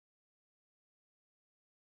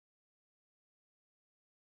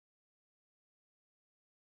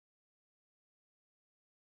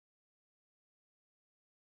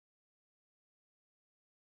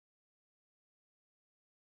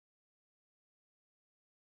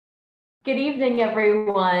Good evening,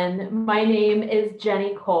 everyone. My name is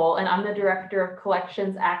Jenny Cole, and I'm the Director of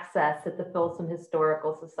Collections Access at the Filson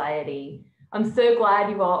Historical Society. I'm so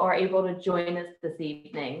glad you all are able to join us this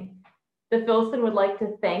evening. The Filson would like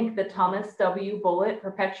to thank the Thomas W. Bullitt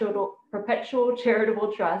Perpetual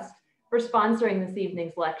Charitable Trust for sponsoring this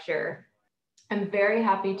evening's lecture. I'm very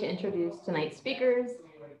happy to introduce tonight's speakers,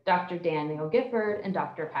 Dr. Daniel Gifford and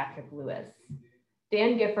Dr. Patrick Lewis.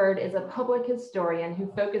 Dan Gifford is a public historian who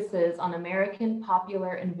focuses on American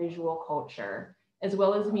popular and visual culture, as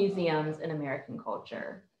well as museums and American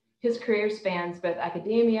culture. His career spans both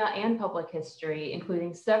academia and public history,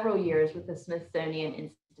 including several years with the Smithsonian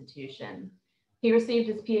Institution. He received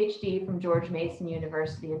his PhD from George Mason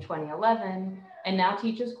University in 2011 and now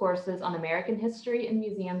teaches courses on American history and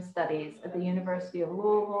museum studies at the University of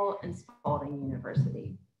Louisville and Spalding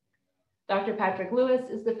University. Dr. Patrick Lewis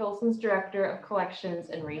is the Filson's Director of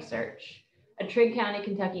Collections and Research. A Trigg County,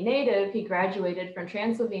 Kentucky native, he graduated from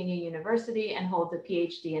Transylvania University and holds a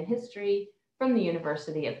PhD in history from the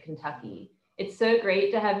University of Kentucky. It's so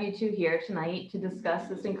great to have you two here tonight to discuss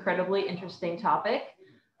this incredibly interesting topic.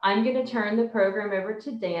 I'm going to turn the program over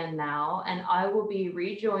to Dan now, and I will be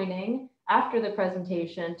rejoining after the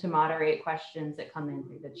presentation to moderate questions that come in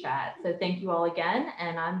through the chat. So thank you all again,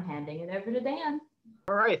 and I'm handing it over to Dan.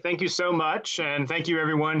 All right, thank you so much, and thank you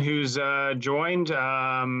everyone who's joined.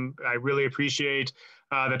 I really appreciate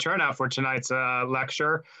the turnout for tonight's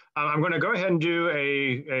lecture. I'm going to go ahead and do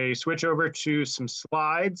a switch over to some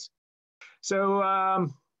slides. So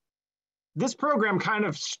this program kind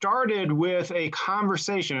of started with a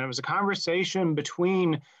conversation. It was a conversation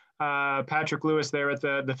between Patrick Lewis there at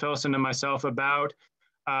the Filson and myself about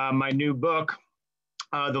my new book,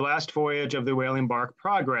 The Last Voyage of the Whaling Bark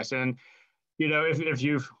Progress. And you know, if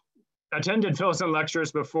you've attended Filson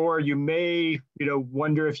lectures before, you may,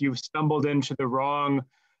 wonder if you've stumbled into the wrong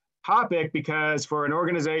topic, because for an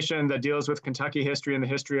organization that deals with Kentucky history and the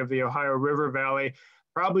history of the Ohio River Valley,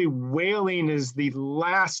 probably whaling is the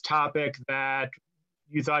last topic that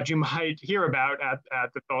you thought you might hear about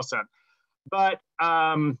at the Filson. But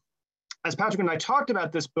as Patrick and I talked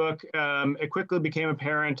about this book, it quickly became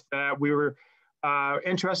apparent that we were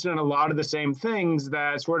interested in a lot of the same things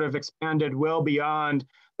that sort of expanded well beyond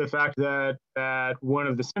the fact that one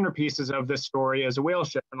of the centerpieces of this story is a whale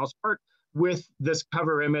ship. And I'll start with this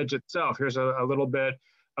cover image itself. Here's a little bit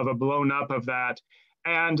of a blown up of that.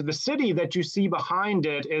 And the city that you see behind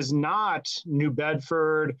it is not New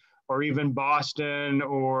Bedford or even Boston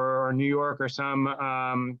or New York or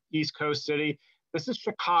some East Coast city. This is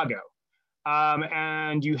Chicago.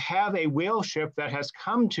 And you have a whale ship that has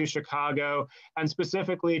come to Chicago, and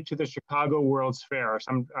specifically to the Chicago World's Fair.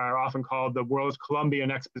 Some are often called the World's Columbian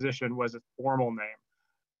Exposition was its formal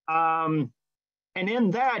name. And in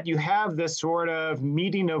that, you have this sort of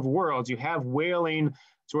meeting of worlds. You have whaling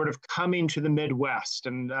sort of coming to the Midwest,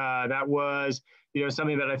 and that was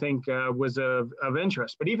something that I think was of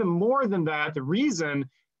interest. But even more than that, the reason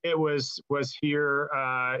it was here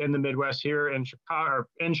in the Midwest, here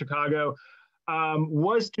in Chicago,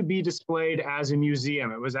 was to be displayed as a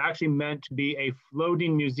museum. It was actually meant to be a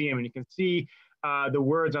floating museum. And you can see the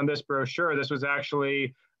words on this brochure. This was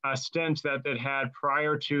actually a stint that it had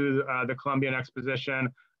prior to the Columbian Exposition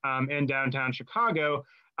in downtown Chicago.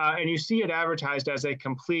 And you see it advertised as a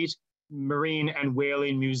complete marine and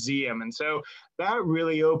whaling museum. And so that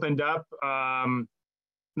really opened up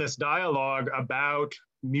this dialogue about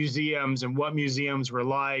museums and what museums were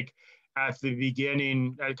like at the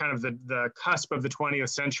beginning, kind of the cusp of the 20th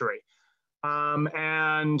century.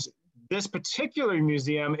 And this particular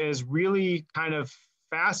museum is really kind of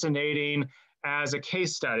fascinating as a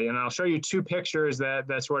case study. And I'll show you two pictures that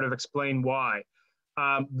sort of explain why.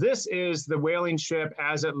 This is the whaling ship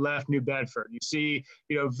as it left New Bedford. You see,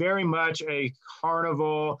 very much a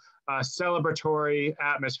carnival, celebratory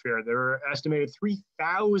atmosphere. There were estimated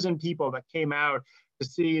 3,000 people that came out to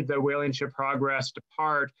see the whaling ship Progress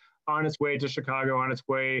depart on its way to Chicago, on its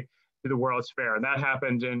way to the World's Fair. And that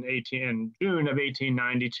happened in June of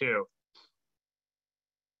 1892.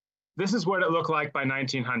 This is what it looked like by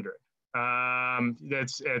 1900.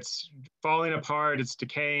 It's falling apart, it's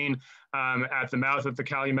decaying at the mouth of the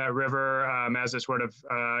Calumet River as it sort of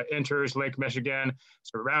enters Lake Michigan,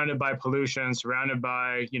 surrounded by pollution, surrounded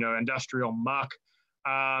by industrial muck.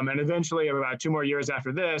 And eventually, about 2 more years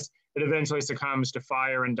after this, it eventually succumbs to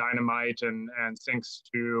fire and dynamite and sinks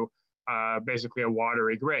to basically a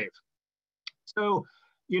watery grave. So,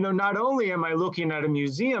 not only am I looking at a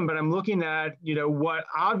museum, but I'm looking at, what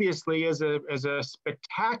obviously is a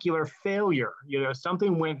spectacular failure.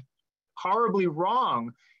 Something went horribly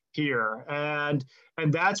wrong here. And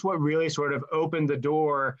that's what really sort of opened the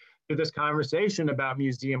door to this conversation about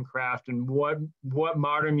museum craft and what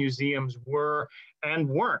modern museums were and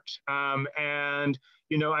weren't. And,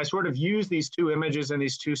 you know, I sort of use these two images and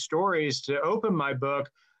these two stories to open my book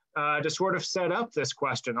to sort of set up this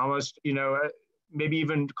question, almost, you know, maybe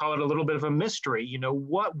even call it a little bit of a mystery. You know,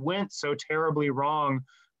 what went so terribly wrong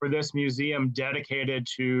for this museum dedicated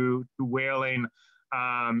to whaling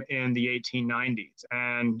in the 1890s?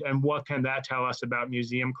 And what can that tell us about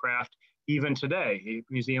museum craft even today,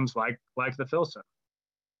 museums like the Filson?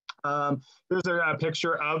 There's a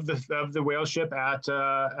picture of the whale ship at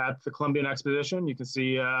the Columbian Exposition. You can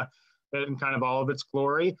see it in kind of all of its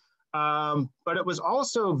glory. But it was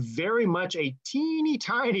also very much a teeny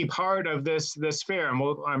tiny part of this fair. And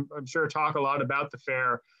I'm sure talk a lot about the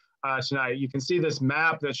fair tonight. You can see this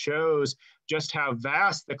map that shows just how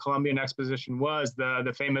vast the Columbian Exposition was,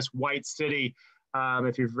 the famous White City.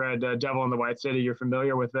 If you've read Devil in the White City, you're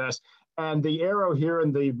familiar with this. And the arrow here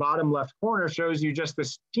in the bottom left corner shows you just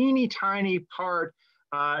this teeny tiny part.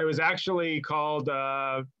 It was actually called,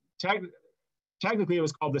 technically it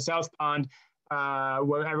was called the South Pond.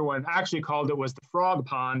 What everyone actually called it was the Frog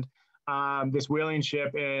Pond, this whaling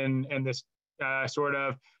ship in this sort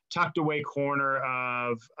of tucked away corner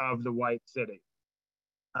of the White City.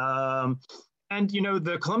 And, you know,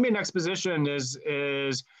 the Columbian Exposition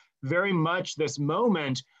is very much this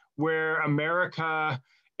moment where America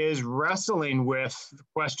is wrestling with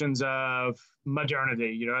questions of modernity.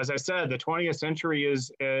 You know, as I said, the 20th century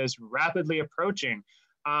is rapidly approaching.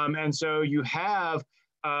 And so you have,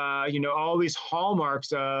 you know, all these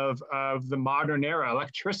hallmarks of the modern era,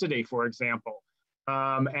 electricity, for example,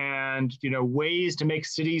 and, you know, ways to make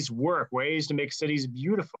cities work, ways to make cities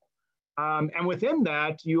beautiful. And within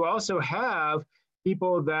that, you also have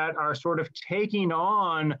people that are sort of taking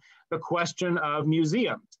on the question of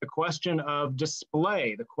museums, the question of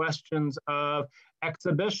display, the questions of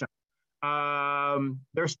exhibition.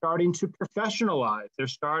 They're starting to professionalize. They're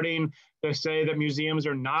starting to say that museums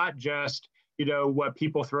are not just, you know, what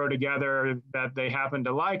people throw together that they happen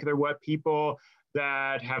to like. They're what people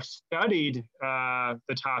that have studied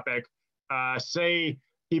the topic say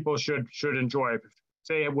people should enjoy,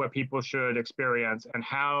 say what people should experience, and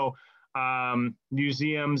how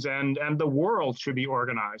museums and the world should be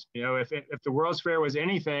organized. You know, if the World's Fair was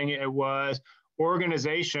anything, it was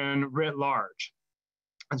organization writ large.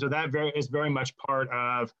 And so that is very much part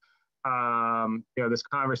of you know, this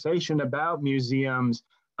conversation about museums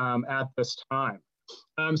at this time.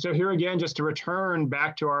 So here again, just to return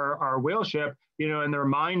back to our whale ship, you know, and the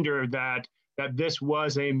reminder that this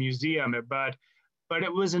was a museum, but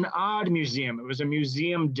it was an odd museum. It was a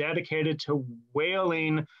museum dedicated to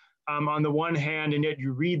whaling on the one hand, and yet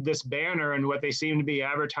you read this banner and what they seem to be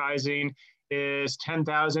advertising is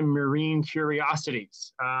 10,000 marine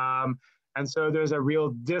curiosities. And so there's a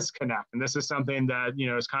real disconnect. And this is something that, you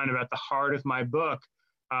know, is kind of at the heart of my book,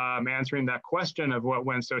 answering that question of what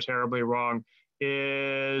went so terribly wrong.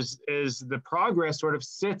 Is the progress sort of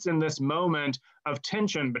sits in this moment of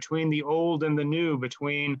tension between the old and the new,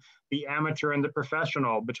 between the amateur and the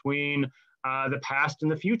professional, between the past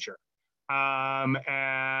and the future.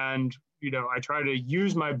 And, you know, I try to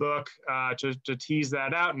use my book to tease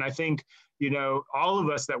that out. And I think, you know, all of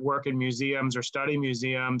us that work in museums or study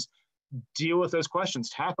museums deal with those questions,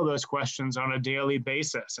 tackle those questions on a daily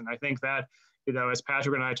basis. And I think that, you know, as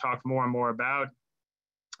Patrick and I talked more and more about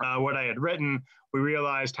what I had written, we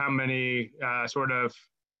realized how many sort of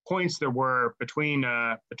points there were between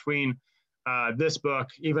this book,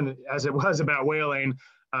 even as it was about whaling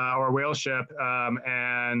or whale ship,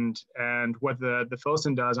 and what the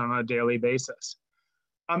Filson does on a daily basis.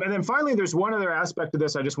 And then finally, there's one other aspect of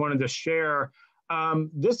this I just wanted to share.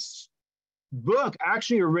 This book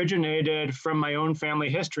actually originated from my own family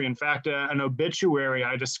history. In fact, an obituary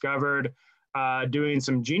I discovered doing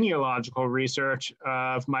some genealogical research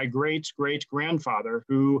of my great-great-grandfather,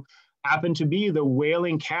 who happened to be the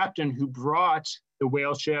whaling captain who brought the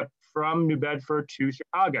whale ship from New Bedford to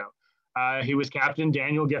Chicago. He was Captain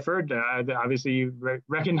Daniel Gifford. Obviously, you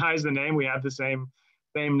recognize the name. We have the same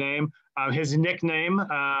name. His nickname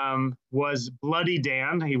was Bloody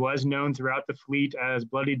Dan. He was known throughout the fleet as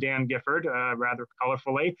Bloody Dan Gifford, rather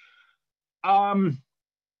colorfully.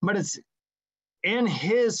 But it's in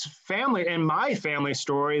his family, in my family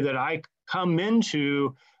story, that I come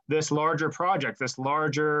into this larger project, this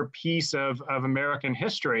larger piece of American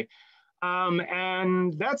history.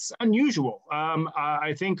 And that's unusual.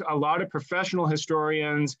 I think a lot of professional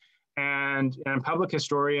historians and public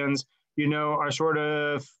historians, you know, are sort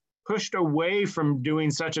of pushed away from doing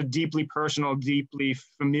such a deeply personal, deeply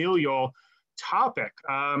familial topic.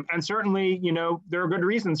 And certainly, there are good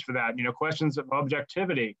reasons for that, questions of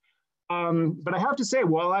objectivity. But I have to say,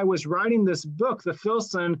 while I was writing this book, the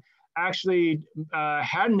Filson actually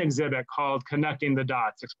had an exhibit called Connecting the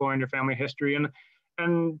Dots, Exploring Your Family History. And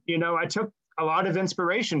I took a lot of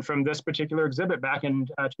inspiration from this particular exhibit back in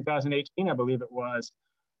 2018, I believe it was,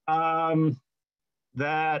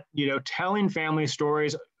 that, telling family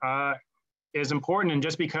stories is important. And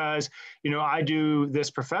just because, I do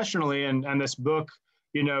this professionally and this book,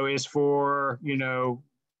 is for,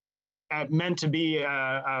 meant to be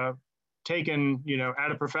taken,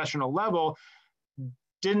 at a professional level,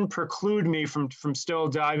 didn't preclude me from still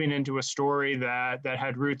diving into a story that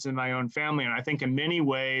had roots in my own family. And I think in many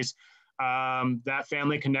ways, that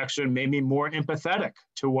family connection made me more empathetic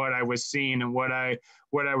to what I was seeing and what I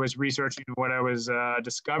was researching and what I was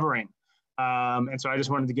discovering. And so I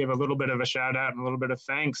just wanted to give a little bit of a shout out and a little bit of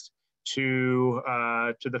thanks to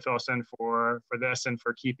the Filson for this and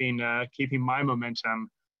for keeping my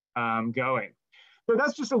momentum going. So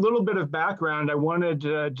that's just a little bit of background. I wanted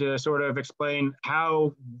to sort of explain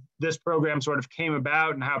how this program sort of came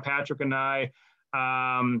about and how Patrick and I,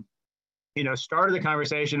 started the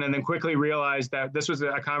conversation, and then quickly realized that this was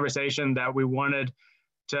a conversation that we wanted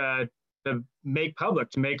to make public,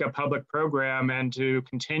 to make a public program, and to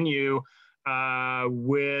continue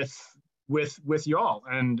with y'all,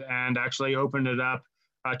 and actually open it up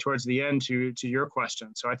towards the end to your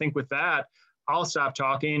question. So I think with that, I'll stop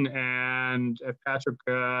talking, and if Patrick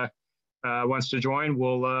wants to join,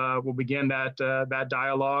 we'll begin that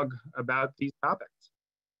dialogue about these topics.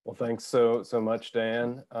 Well, thanks so much,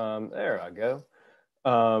 Dan. There I go.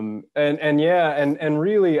 And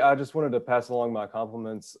really, I just wanted to pass along my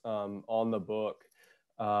compliments on the book.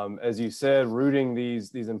 As you said, rooting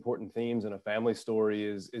these important themes in a family story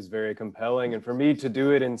is very compelling, and for me to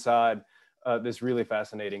do it inside this really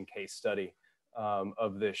fascinating case study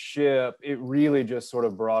of this ship, it really just sort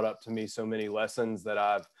of brought up to me so many lessons that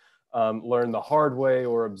I've learned the hard way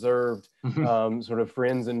or observed sort of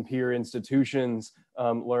friends and peer institutions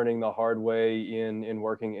learning the hard way in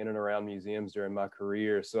working in and around museums during my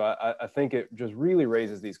career. So I think it just really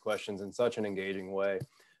raises these questions in such an engaging way.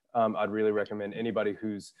 I'd really recommend anybody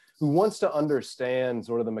who wants to understand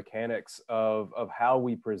sort of the mechanics of how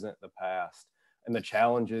we present the past and the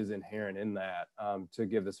challenges inherent in that, to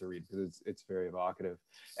give this a read, because it's very evocative.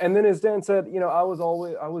 And then, as Dan said, I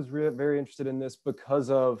was very interested in this because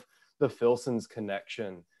of the Filson's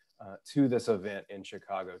connection to this event in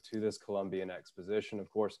Chicago, to this Columbian Exposition. Of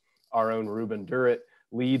course, our own Reuben Durrett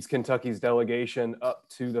leads Kentucky's delegation up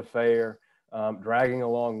to the fair, dragging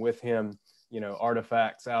along with him,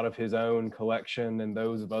 artifacts out of his own collection and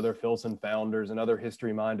those of other Filson founders and other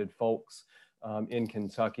history-minded folks in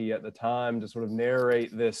Kentucky at the time, to sort of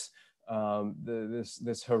narrate this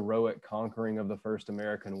this heroic conquering of the first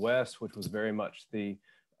American West, which was very much the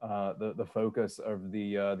focus of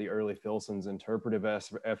the early Filson's interpretive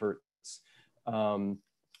efforts. Of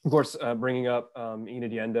course, bringing up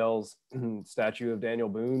Enid Yendel's statue of Daniel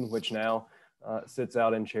Boone, which now sits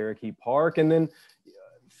out in Cherokee Park, and then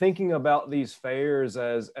thinking about these fairs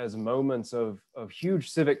as moments of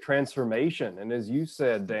huge civic transformation, and as you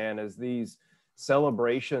said, Dan, as these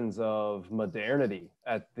celebrations of modernity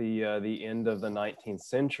at the end of the 19th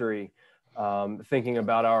century. Thinking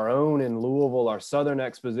about our own in Louisville, our Southern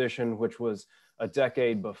Exposition, which was a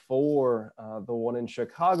decade before the one in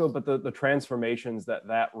Chicago, but the transformations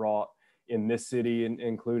that wrought in this city,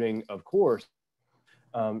 including, of course,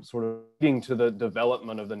 sort of leading to the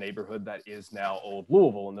development of the neighborhood that is now Old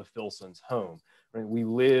Louisville and the Filson's home. Right? We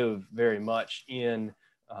live very much in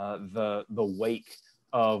the wake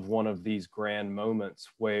of one of these grand moments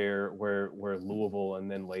where Louisville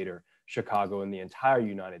and then later Chicago and the entire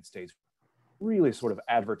United States really sort of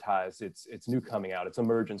advertised its new coming out, its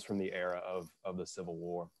emergence from the era of the Civil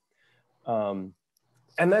War. And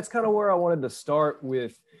that's kind of where I wanted to start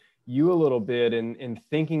with you a little bit in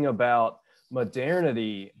thinking about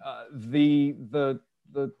modernity. The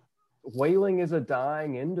whaling is a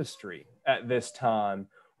dying industry at this time.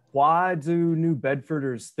 Why do New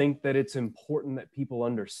Bedforders think that it's important that people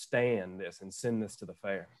understand this and send this to the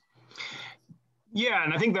fair? Yeah,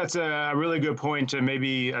 and I think that's a really good point to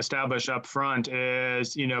maybe establish up front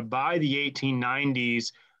is, by the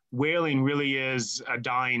 1890s, whaling really is a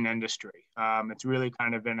dying industry. It's really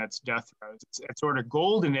kind of in its death throes. It's sort of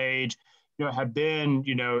golden age, had been,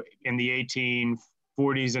 in the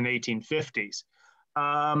 1840s and 1850s.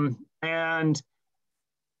 And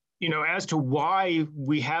as to why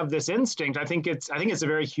we have this instinct, I think it's a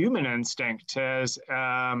very human instinct. As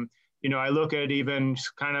I look at even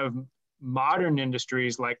kind of modern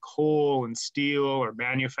industries like coal and steel or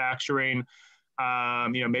manufacturing,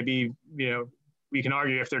 maybe, we can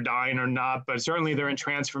argue if they're dying or not, but certainly they're in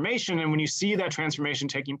transformation. And when you see that transformation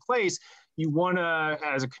taking place, you want to,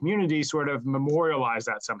 as a community, sort of memorialize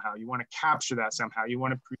that somehow. You want to capture that somehow. You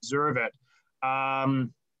want to preserve it. So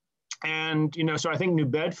I think New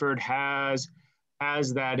Bedford has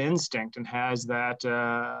that instinct and has that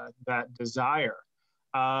desire.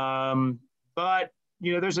 But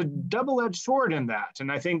there's a double-edged sword in that.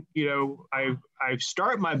 And I think, I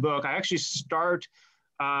start my book, I actually start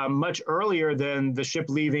much earlier than the ship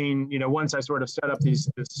leaving, once I sort of set up this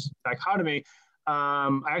dichotomy,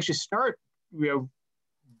 I actually start,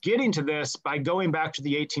 getting to this by going back to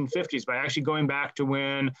the 1850s, by actually going back to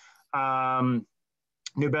when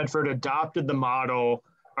New Bedford adopted the model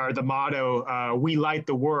or the motto, "We light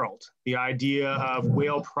the world," the idea of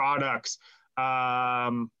whale products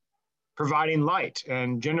providing light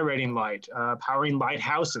and generating light, powering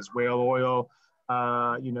lighthouses, whale oil,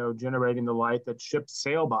 generating the light that ships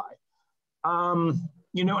sail by. And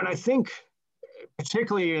I think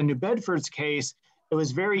particularly in New Bedford's case, it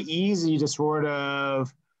was very easy to sort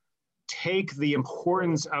of take the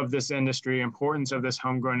importance of this industry, importance of this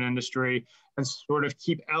homegrown industry, and sort of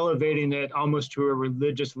keep elevating it almost to a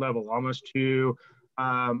religious level, almost to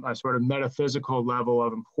a sort of metaphysical level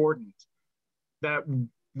of importance. That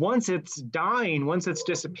once it's dying, once it's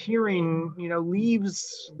disappearing,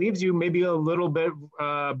 leaves you maybe a little bit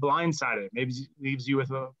blindsided, maybe leaves you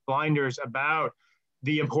with blinders about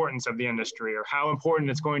the importance of the industry or how important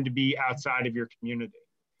it's going to be outside of your community.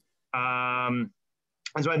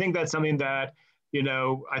 And so I think that's something that,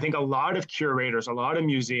 I think a lot of curators, a lot of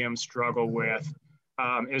museums struggle with,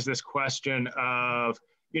 is this question of,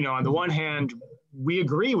 on the one hand, we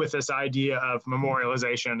agree with this idea of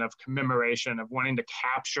memorialization, of commemoration, of wanting to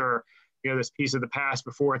capture, this piece of the past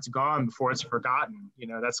before it's gone, before it's forgotten.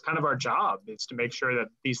 That's kind of our job, is to make sure that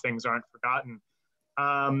these things aren't forgotten.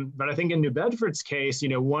 But I think in New Bedford's case,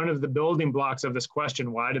 one of the building blocks of this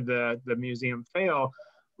question, why did the museum fail,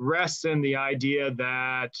 rests in the idea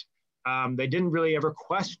that they didn't really ever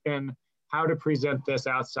question how to present this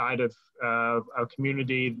outside of a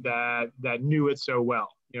community that knew it so well.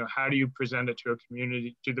 How do you present it to a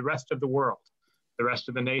community, to the rest of the world, the rest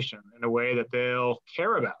of the nation, in a way that they'll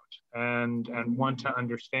care about and want to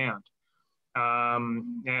understand? I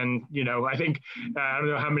think, I don't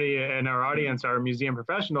know how many in our audience are museum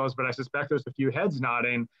professionals, but I suspect there's a few heads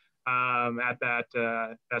nodding at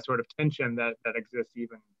that sort of tension that exists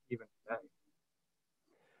even today.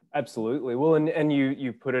 Absolutely. Well, and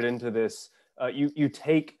you put it into this. You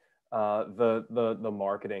take the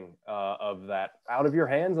marketing of that out of your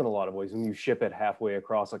hands in a lot of ways when you ship it halfway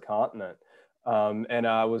across a continent. And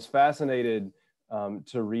I was fascinated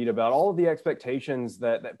to read about all of the expectations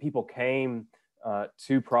that people came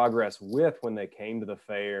to Progress with when they came to the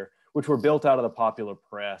fair, which were built out of the popular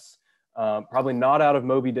press. Probably not out of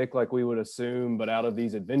Moby Dick like we would assume, but out of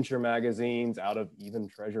these adventure magazines, out of even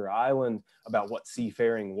Treasure Island, about what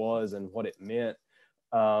seafaring was and what it meant.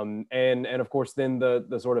 And of course, then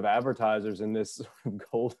the sort of advertisers in this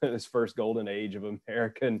this first golden age of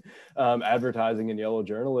American advertising and yellow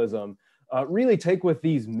journalism really take with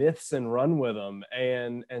these myths and run with them.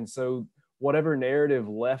 And so whatever narrative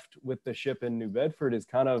left with the ship in New Bedford is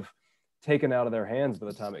kind of taken out of their hands by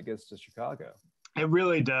the time it gets to Chicago. It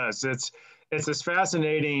really does. It's this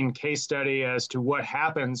fascinating case study as to what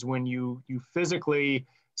happens when you physically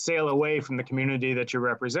sail away from the community that you're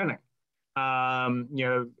representing.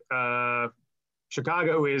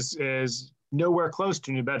 Chicago is nowhere close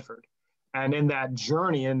to New Bedford, and in that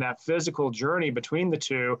journey, in that physical journey between the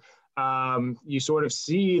two, you sort of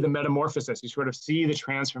see the metamorphosis. You sort of see the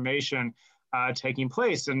transformation taking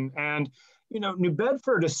place, and New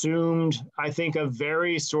Bedford assumed, I think, a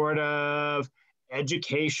very sort of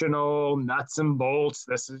educational nuts and bolts.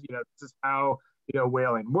 This is how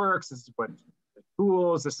whaling works. This is what the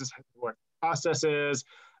tools. This is what the process is.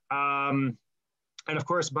 And of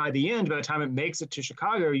course, by the time it makes it to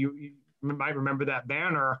Chicago, you might remember that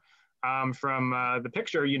banner from the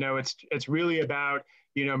picture. It's really about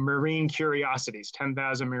marine curiosities,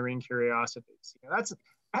 10,000 marine curiosities.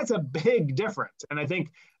 That's a big difference. And I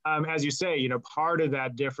think, as you say, part of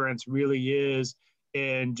that difference really is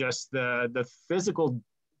in just the physical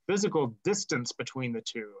distance between the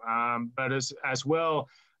two, but as well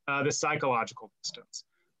the psychological distance.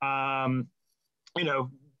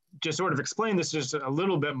 To sort of explain this just a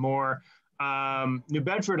little bit more, New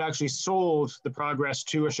Bedford actually sold the Progress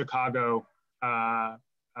to a Chicago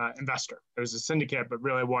investor. It was a syndicate, but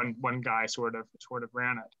really one guy sort of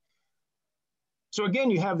ran it. So again,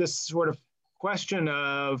 you have this sort of question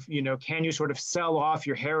of, can you sort of sell off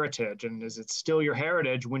your heritage, and is it still your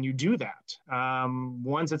heritage when you do that?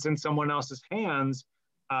 Once it's in someone else's hands,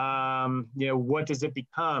 what does it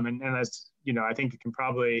become? And as I think you can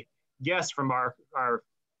probably guess from our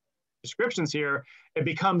descriptions here, it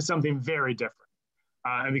becomes something very different.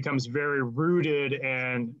 It becomes very rooted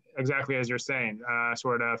in, exactly as you're saying,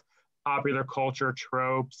 sort of popular culture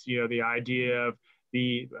tropes, the idea of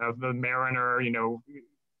the mariner,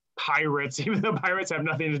 pirates, even though pirates have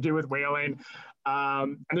nothing to do with whaling.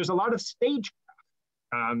 And there's a lot of stagecraft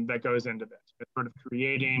that goes into this. It's sort of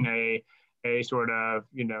creating a sort of,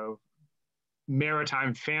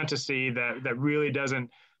 maritime fantasy that really doesn't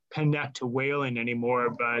connect to whaling anymore,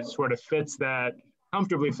 but sort of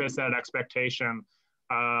comfortably fits that expectation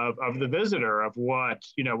of the visitor of what,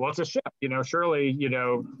 what's a ship? Surely,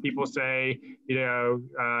 people say,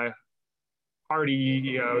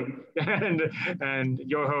 party, and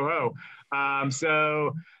yo ho ho.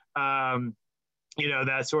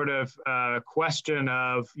 That sort of question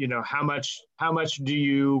of, how much do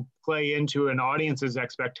you play into an audience's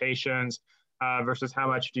expectations versus how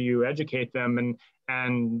much do you educate them?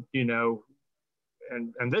 And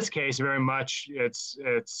in this case, very much it's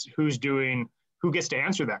who gets to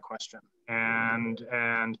answer that question. And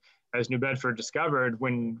as New Bedford discovered,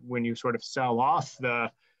 when you sort of sell off the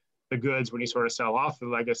goods, when you sort of sell off the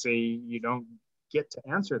legacy, you don't get to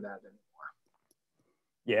answer that anymore.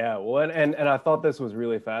 Yeah, well, and I thought this was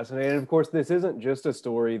really fascinating. Of course, this isn't just a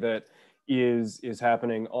story that is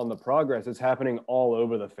happening on the Progress. It's happening all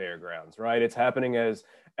over the fairgrounds, right? It's happening as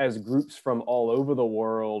groups from all over the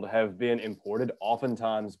world have been imported,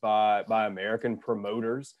 oftentimes by American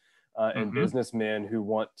promoters and businessmen who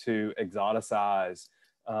want to exoticize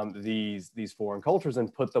these foreign cultures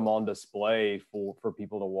and put them on display for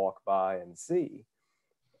people to walk by and see.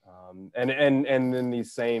 And then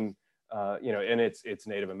these same, and it's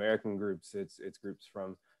Native American groups, it's groups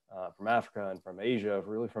from Africa and from Asia,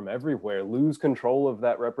 really from everywhere, lose control of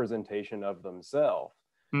that representation of themselves.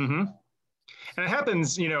 Mm-hmm. And it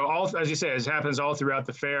happens, all, as you say, it happens all throughout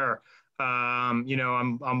the fair,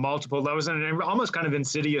 on multiple levels and in almost kind of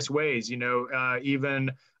insidious ways.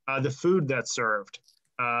 Even the food that's served,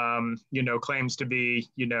 claims to be,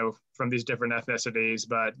 from these different ethnicities,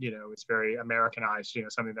 but, it's very Americanized,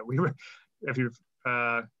 something that if you've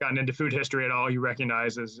gotten into food history at all, you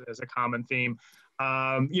recognize as a common theme.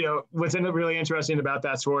 What's really interesting about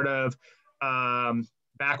that sort of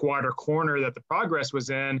backwater corner that the Progress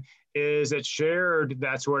was in is it shared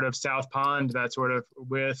that sort of South Pond, that sort of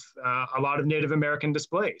with a lot of Native American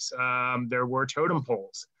displays. There were totem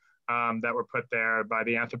poles that were put there by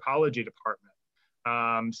the anthropology department.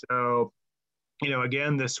 So,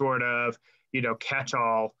 again, this sort of,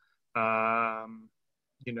 catch-all,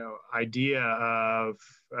 idea of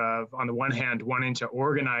on the one hand, wanting to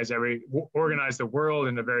organize the world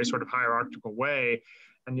in a very sort of hierarchical way,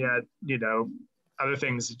 and yet, other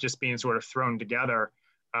things just being sort of thrown together,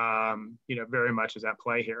 very much is at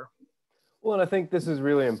play here. Well, and I think this is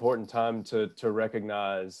really important time to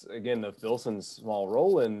recognize, again, the Filson's small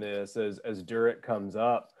role in this as Durrett comes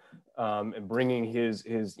up and bringing his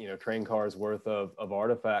train car's worth of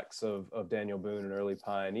artifacts of Daniel Boone and early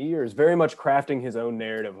pioneers, very much crafting his own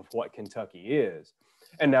narrative of what Kentucky is.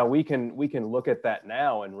 And now we can look at that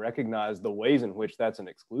now and recognize the ways in which that's an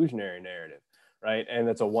exclusionary narrative, right? And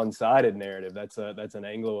that's a one-sided narrative. That's an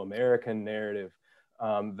Anglo-American narrative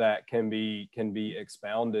that can be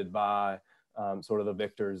expounded by sort of the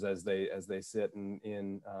victors as they sit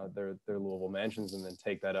in their Louisville mansions and then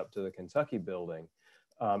take that up to the Kentucky building.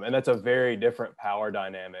 And that's a very different power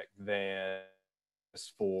dynamic than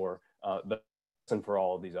for and for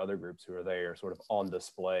all of these other groups who are there sort of on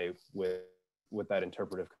display with that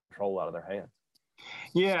interpretive control out of their hands.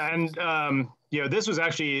 Yeah, and this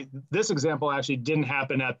example actually didn't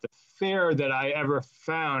happen at the fair that I ever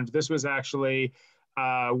found. This was actually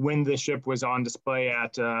when the ship was on display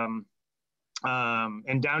at in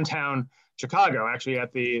downtown Chicago, actually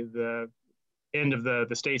at the end of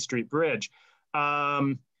the State Street Bridge.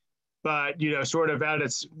 But sort of at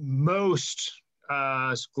its most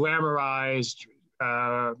glamorized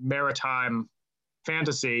maritime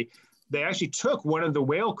fantasy, they actually took one of the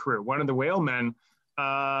whale crew, one of the whalemen,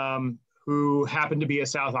 who happened to be a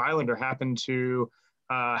South Islander, happened to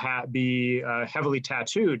be heavily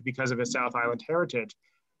tattooed because of his South Island heritage,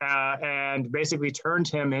 and basically turned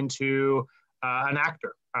him into an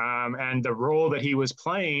actor. And the role that he was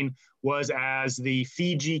playing was as the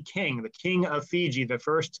Fiji king, the king of Fiji, the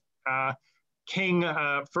first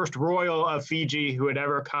first royal of Fiji who had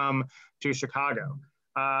ever come to Chicago.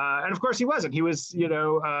 And of course he wasn't. He was,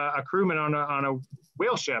 a crewman on a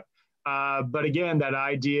whale ship. But again, that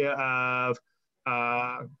idea of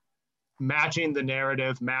matching the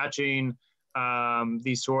narrative, matching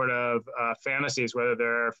these sort of fantasies, whether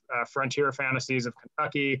they're frontier fantasies of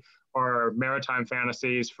Kentucky or maritime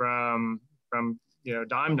fantasies from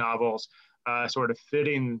dime novels, sort of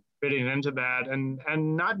fitting into that, and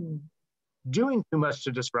not doing too much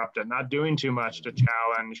to disrupt it, not doing too much to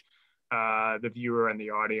challenge the viewer and the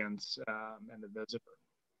audience and the visitor.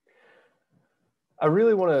 I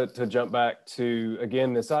really want to jump back to,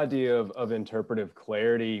 again, this idea of interpretive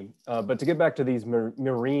clarity, but to get back to these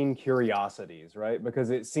marine curiosities, right?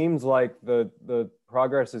 Because it seems like the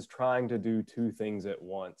progress is trying to do two things at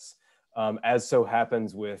once, as so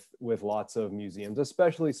happens with lots of museums,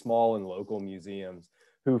 especially small and local museums,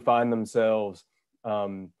 who find themselves,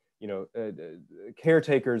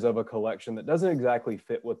 caretakers of a collection that doesn't exactly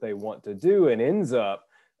fit what they want to do and ends up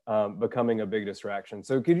becoming a big distraction.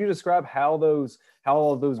 So could you describe how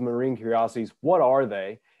all of those marine curiosities, what are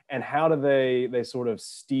they, and how do they sort of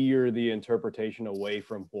steer the interpretation away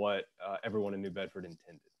from what everyone in New Bedford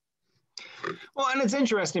intended? Well, and it's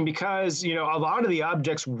interesting because, a lot of the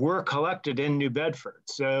objects were collected in New Bedford.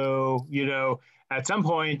 So, at some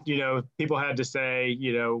point, people had to say,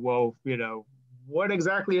 what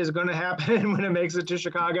exactly is going to happen when it makes it to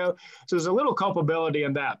Chicago? So there's a little culpability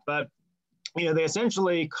in that. But they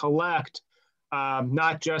essentially collect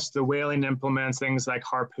not just the whaling implements, things like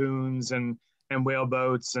harpoons and whale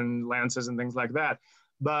boats and lances and things like that,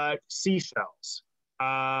 but seashells,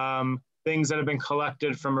 things that have been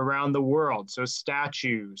collected from around the world. So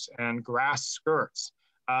statues and grass skirts,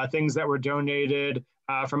 things that were donated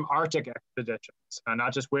from Arctic expeditions,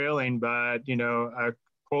 not just whaling, but, a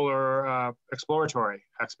polar exploratory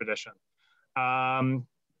expedition.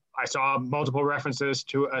 I saw multiple references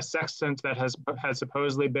to a sextant that has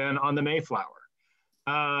supposedly been on the Mayflower.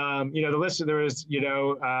 The list, there was,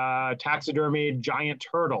 taxidermy giant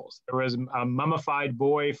turtles. There was a mummified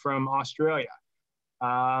boy from Australia.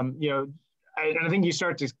 And I think you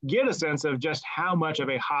start to get a sense of just how much of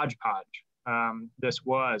a hodgepodge this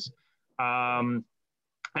was. And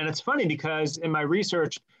it's funny because in my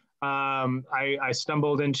research, I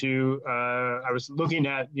stumbled into, I was looking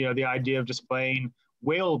at, the idea of displaying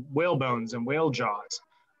whale bones and whale jaws.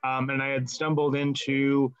 And I had stumbled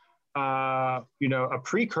into, a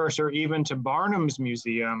precursor even to Barnum's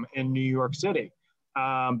Museum in New York City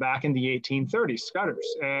back in the 1830s,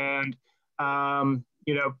 Scudder's. And,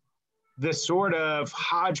 this sort of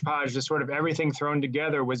hodgepodge, this sort of everything thrown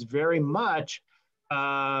together was very much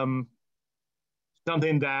something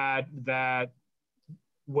that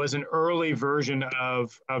was an early version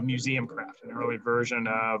of museum craft, an early version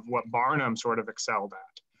of what Barnum sort of excelled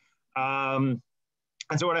at.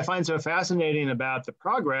 And so what I find so fascinating about the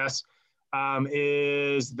progress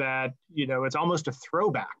is that, it's almost a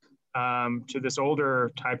throwback to this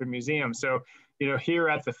older type of museum. So, here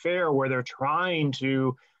at the fair where they're trying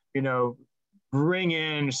to, bring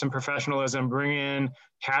in some professionalism, bring in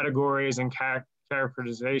categories and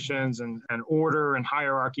characterizations and order and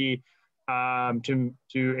hierarchy to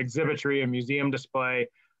exhibitry and museum display.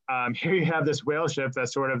 Here you have this whale ship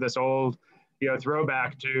that's sort of this old,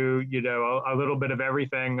 throwback to, a little bit of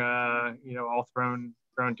everything, all thrown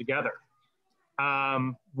together.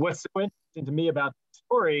 What's so interesting to me about the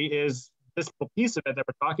story is this piece of it that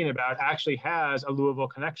we're talking about actually has a Louisville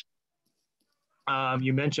connection.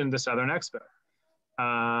 You mentioned the Southern Expo.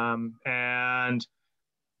 And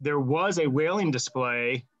there was a whaling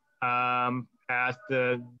display at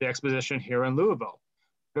the exposition here in Louisville.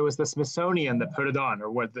 It was the Smithsonian that put it on, or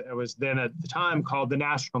what it was then at the time called the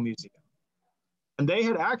National Museum. And they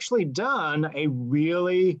had actually done a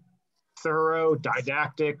really thorough,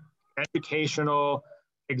 didactic, educational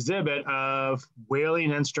exhibit of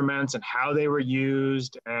whaling instruments and how they were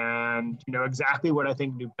used, and exactly what I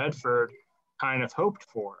think New Bedford kind of hoped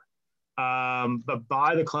for. But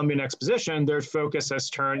by the Columbian Exposition, their focus has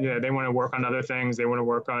turned, they want to work on other things. They want to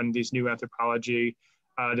work on these new anthropology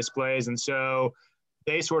displays. And so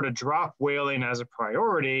they sort of drop whaling as a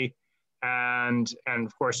priority. And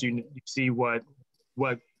of course, you see what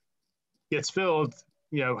gets filled,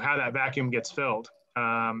 how that vacuum gets filled.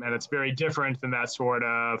 And it's very different than that sort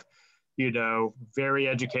of, very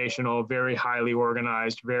educational, very highly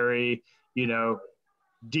organized, very,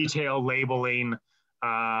 detail labeling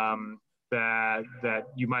that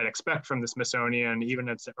you might expect from the Smithsonian, even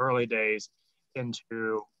in its early days,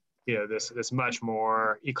 into this much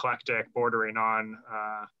more eclectic, bordering on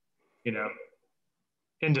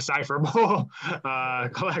indecipherable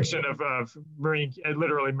collection of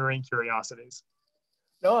literally marine curiosities.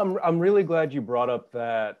 No, I'm really glad you brought up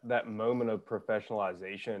that moment of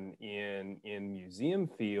professionalization in museum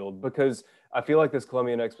field, because I feel like this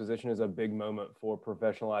Columbian Exposition is a big moment for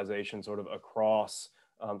professionalization sort of across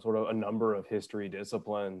sort of a number of history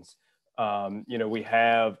disciplines. You know, we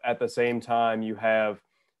have at the same time, you have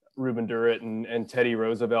Reuben Durrett and Teddy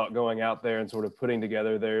Roosevelt going out there and sort of putting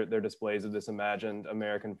together their displays of this imagined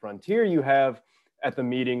American frontier. You have at the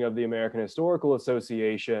meeting of the American Historical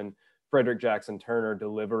Association, Frederick Jackson Turner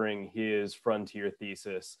delivering his frontier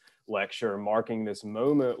thesis lecture, marking this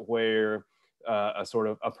moment where a sort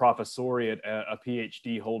of a professoriate, a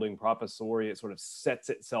PhD holding professoriate sort of sets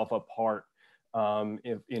itself apart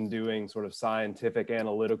in doing sort of scientific,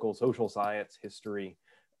 analytical, social science history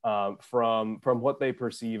from what they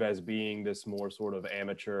perceive as being this more sort of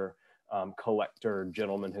amateur collector,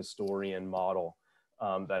 gentleman historian model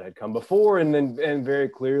that had come before. And very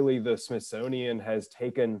clearly the Smithsonian has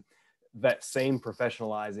taken that same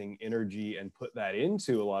professionalizing energy and put that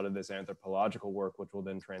into a lot of this anthropological work, which will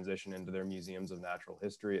then transition into their museums of natural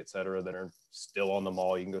history, et cetera, that are still on the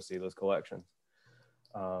mall. You can go see those collections,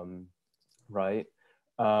 right?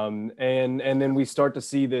 And then we start to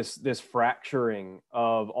see this fracturing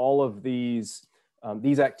of all of these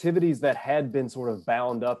activities that had been sort of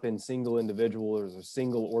bound up in single individuals or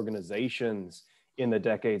single organizations in the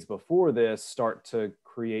decades before this, start to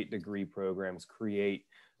create degree programs, create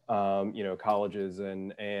you know, colleges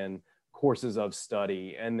and courses of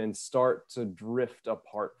study, and then start to drift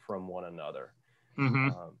apart from one another. Mm-hmm.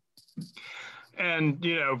 And,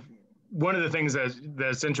 you know, one of the things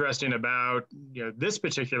that's interesting about, you know, this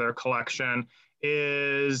particular collection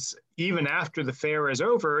is even after the fair is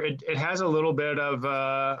over, it has a little bit of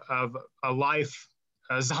a life,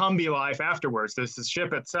 a zombie life afterwards. This the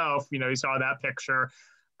ship itself, you know, you saw that picture,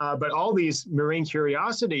 but all these marine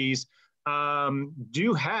curiosities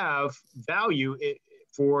do have value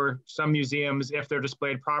for some museums if they're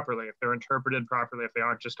displayed properly, if they're interpreted properly, if they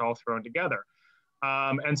aren't just all thrown together.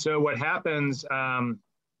 And so what happens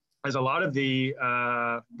is a lot of the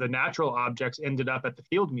natural objects ended up at the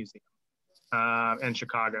Field Museum in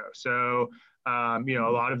Chicago. So you know,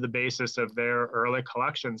 a lot of the basis of their early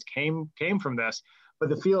collections came from this. But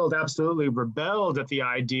the Field absolutely rebelled at the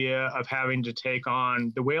idea of having to take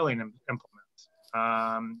on the whaling implements.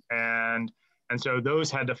 And so those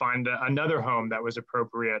had to find another home that was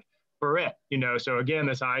appropriate for it, you know. So again,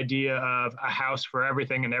 this idea of a house for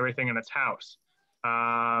everything and everything in its house,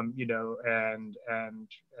 you know, and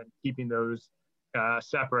keeping those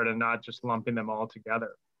separate and not just lumping them all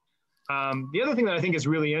together. The other thing that I think is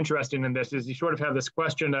really interesting in this is you sort of have this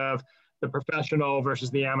question of the professional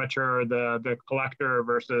versus the amateur, the collector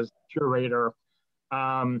versus curator.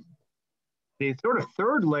 The sort of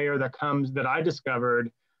third layer that I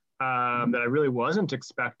discovered that I really wasn't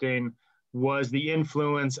expecting was the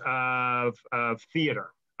influence of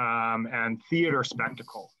theater and theater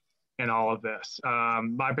spectacle in all of this.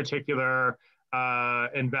 My particular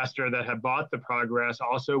investor that had bought the Progress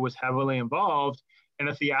also was heavily involved in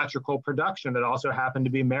a theatrical production that also happened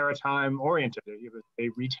to be maritime oriented. It was a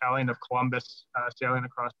retelling of Columbus sailing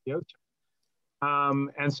across the ocean.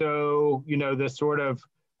 And so, you know, this sort of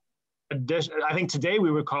I think today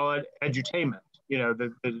we would call it edutainment, you know,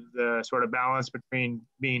 the sort of balance between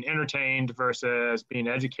being entertained versus being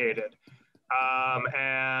educated.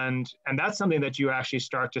 And that's something that you actually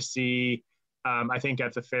start to see, I think,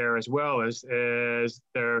 at the fair as well, is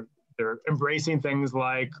they're embracing things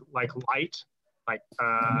like light, like,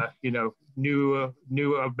 you know,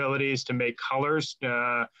 new abilities to make colors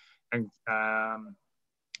and,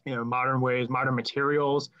 you know, modern ways, modern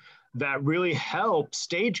materials that really help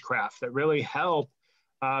stagecraft, that really help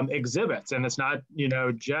exhibits. And it's not, you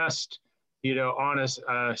know, just, you know, on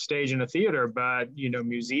a stage in a theater, but, you know,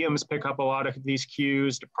 museums pick up a lot of these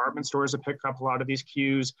cues, department stores have picked up a lot of these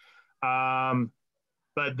cues.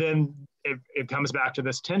 But then it comes back to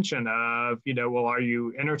this tension of, you know, well, are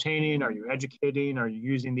you entertaining? Are you educating? Are you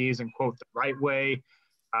using these in quote the right way?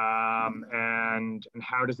 And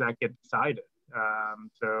how does that get decided?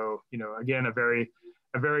 So, you know, again, a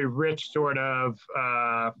very rich sort of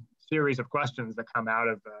series of questions that come out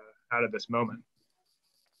of this moment.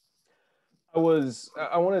 I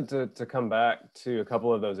wanted to come back to a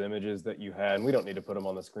couple of those images that you had, and we don't need to put them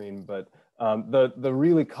on the screen, but the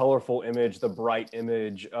really colorful image, the bright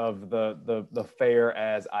image of the fair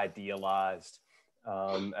as idealized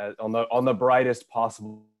on the brightest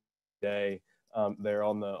possible day there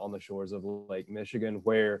on the shores of Lake Michigan,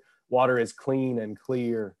 where water is clean and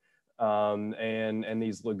clear. And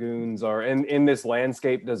these lagoons are in this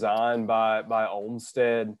landscape design by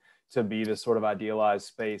Olmsted to be this sort of idealized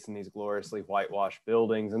space in these gloriously whitewashed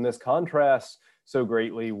buildings. And this contrasts so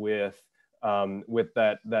greatly with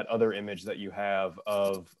that other image that you have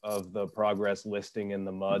of the Progress listing in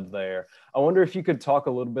the mud there. I wonder if you could talk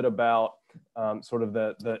a little bit about sort of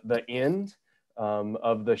the end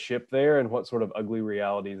of the ship there, and what sort of ugly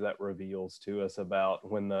realities that reveals to us about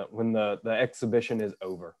when the exhibition is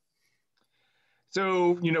over.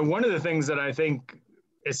 So, one of the things that I think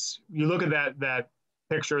is, you look at that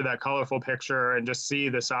picture, that colorful picture, and just see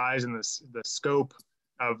the size and the scope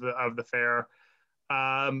of the fair,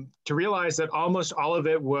 to realize that almost all of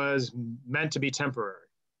it was meant to be temporary.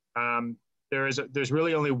 There's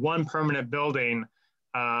really only one permanent building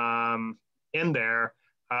in there,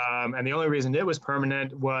 and the only reason it was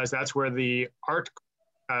permanent was that's where the art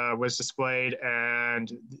was displayed,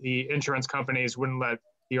 and the insurance companies wouldn't let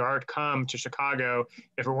the art come to Chicago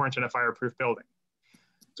if it weren't in a fireproof building.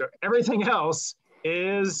 So everything else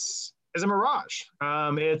is a mirage.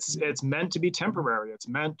 It's meant to be temporary. It's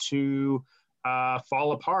meant to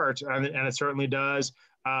fall apart, and it certainly does.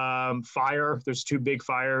 Fire, there's two big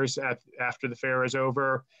fires after the fair is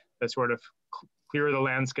over that sort of clear the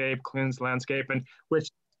landscape, cleanse the landscape, and which,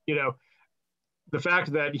 the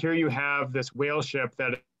fact that here you have this whale ship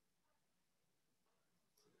that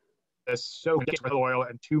is so rich with oil,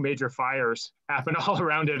 and two major fires happen all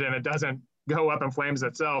around it, and it doesn't go up in flames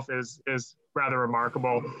itself is rather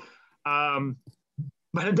remarkable.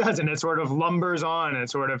 But it doesn't. It sort of lumbers on, and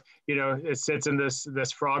sort of, it sits in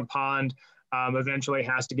this frog pond. Eventually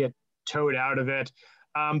has to get towed out of it.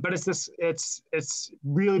 But it's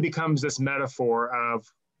really becomes this metaphor of,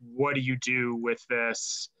 what do you do with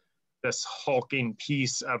this hulking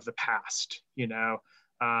piece of the past?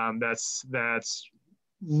 That's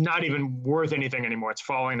not even worth anything anymore. It's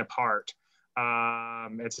falling apart.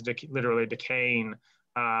 It's literally decaying,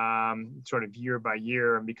 sort of year by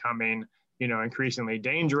year, and becoming, increasingly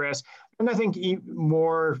dangerous. And I think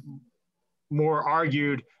more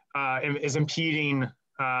argued, is impeding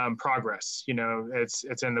progress.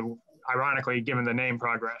 It's in the, ironically, given the name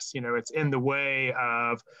Progress, it's in the way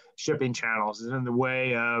of shipping channels. It's in the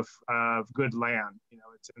way of good land.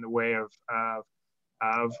 It's in the way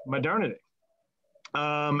of modernity.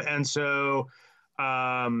 And so,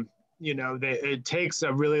 it takes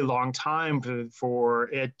a really long time for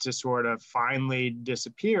it to sort of finally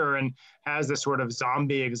disappear, and has this sort of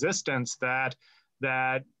zombie existence that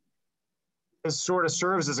sort of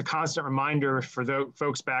serves as a constant reminder for the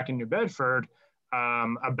folks back in New Bedford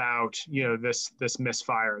about, this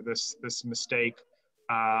misfire, this mistake,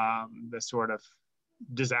 this sort of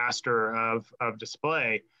disaster of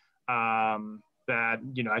display. That,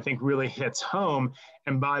 I think really hits home.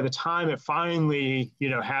 And by the time it finally,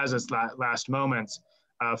 has its last moments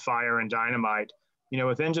of fire and dynamite,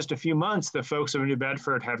 within just a few months, the folks of New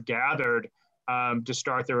Bedford have gathered to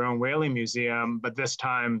start their own whaling museum, but this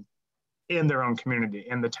time in their own community,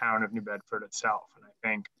 in the town of New Bedford itself. And I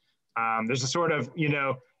think there's a sort of,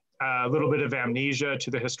 a little bit of amnesia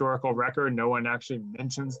to the historical record. No one actually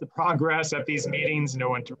mentions the Progress at these meetings. No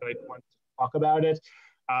one really wants to talk about it.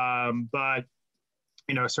 But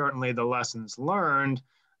certainly the lessons learned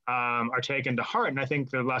are taken to heart. And I think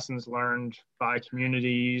the lessons learned by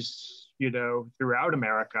communities, throughout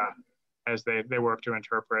America, as they work to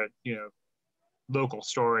interpret, local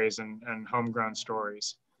stories and homegrown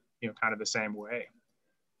stories, kind of the same way.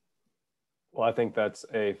 Well, I think that's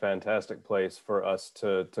a fantastic place for us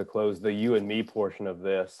to close the you and me portion of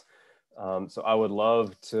this. So I would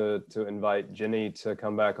love to invite Jenny to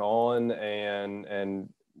come back on and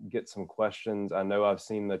get some questions. I know I've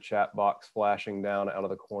seen the chat box flashing down out of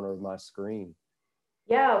the corner of my screen.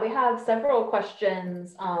 Yeah, we have several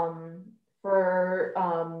questions for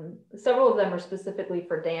several of them are specifically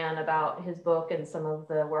for Dan about his book and some of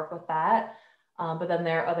the work with that. But then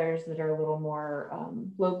there are others that are a little more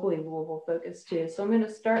locally Louisville focused too. So I'm going to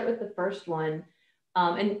start with the first one.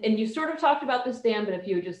 And you sort of talked about this, Dan, but if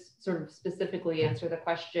you would just sort of specifically answer the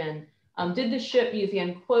question, did the ship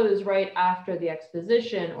museum close right after the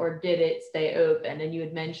exposition, or did it stay open? And you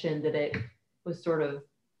had mentioned that it was sort of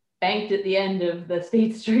banked at the end of the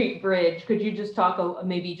State Street Bridge. Could you just talk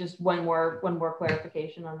maybe just one more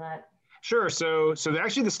clarification on that? Sure. So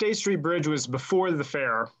actually the State Street Bridge was before the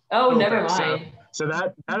fair. Oh, never mind. So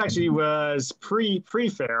that actually was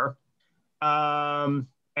pre-fair. And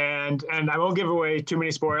I won't give away too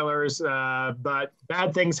many spoilers, but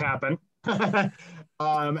bad things happen.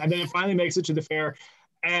 And then it finally makes it to the fair.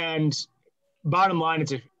 And bottom line,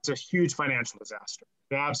 it's a huge financial disaster.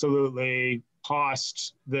 It absolutely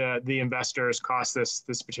cost the investors, cost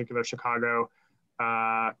this particular Chicago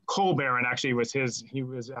coal baron. Actually he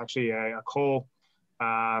was actually a coal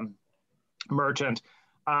merchant,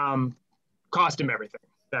 cost him everything.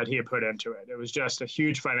 that he had put into it. It was just a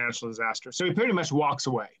huge financial disaster. So he pretty much walks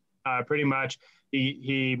away. Pretty much,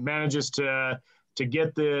 he manages to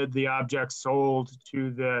get the objects sold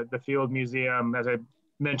to the Field Museum, as I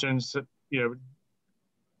mentioned,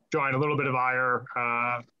 drawing a little bit of ire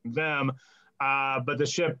from them. But the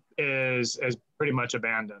ship is pretty much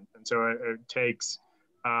abandoned, and so it takes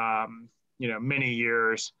many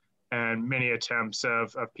years and many attempts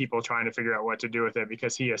of people trying to figure out what to do with it,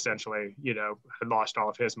 because he essentially had lost all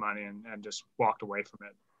of his money and just walked away from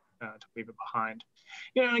it to leave it behind.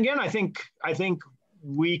 And again, I think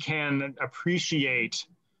we can appreciate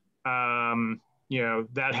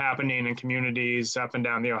that happening in communities up and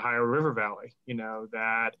down the Ohio River Valley.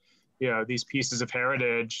 That these pieces of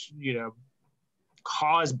heritage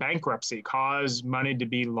cause bankruptcy, cause money to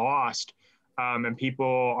be lost, and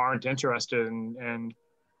people aren't interested in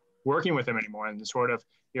working with them anymore, and sort of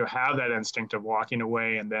have that instinct of walking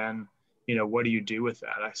away, and then what do you do with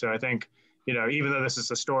that? So I think even though this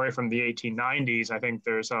is a story from the 1890s, I think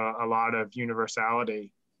there's a lot of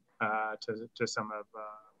universality to some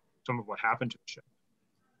of what happened to the ship.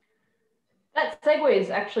 That segues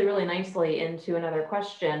actually really nicely into another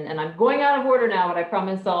question, and I'm going out of order now, but I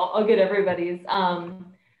promise I'll get everybody's.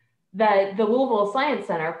 That the Louisville Science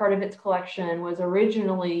Center, part of its collection, was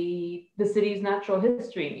originally the city's Natural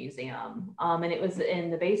History Museum, and it was in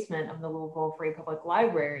the basement of the Louisville Free Public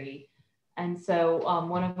Library. And so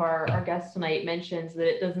one of our guests tonight mentions that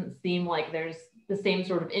it doesn't seem like there's the same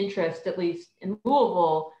sort of interest, at least in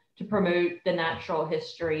Louisville, to promote the natural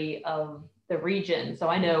history of the region. So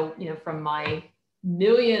I know, from my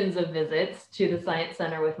millions of visits to the Science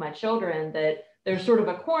Center with my children, that there's sort of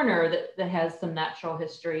a corner that has some natural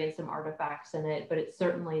history and some artifacts in it, but it's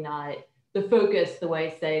certainly not the focus the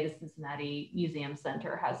way, say, the Cincinnati Museum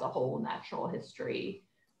Center has a whole natural history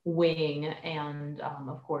wing. And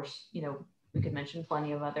of course, we could mention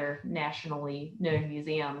plenty of other nationally known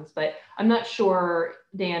museums, but I'm not sure,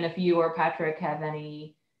 Dan, if you or Patrick have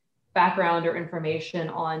any background or information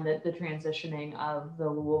on the transitioning of the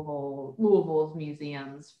Louisville's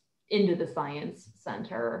museums into the Science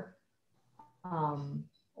Center.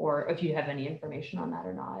 Or if you have any information on that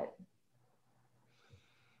or not.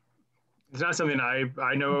 It's not something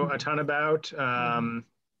I know a ton about,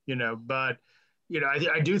 but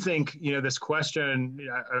I do think this question,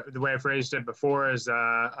 the way I phrased it before, is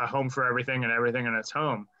a home for everything and everything in its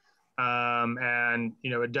home, and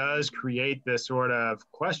it does create this sort of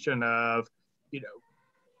question of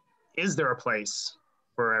is there a place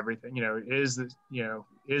for everything?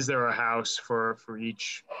 Is there a house for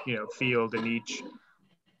each field and each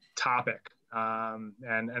topic,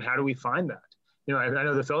 and how do we find that? I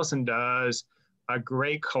know the Filson does a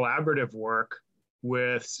great collaborative work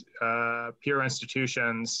with peer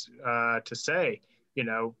institutions to say,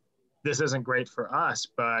 this isn't great for us,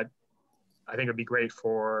 but I think it'd be great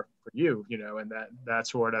for you, and that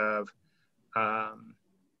sort of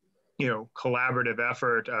collaborative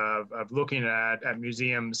effort of looking at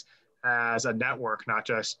museums as a network, not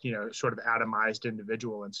just sort of atomized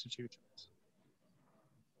individual institutions.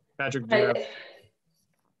 Patrick, do you have?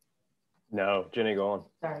 No, Jenny, go on.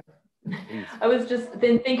 Sorry. I was just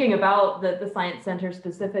been thinking about the Science Center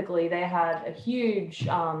specifically. They had a huge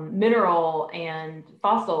mineral and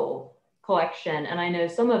fossil collection, and I know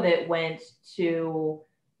some of it went to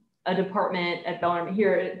a department at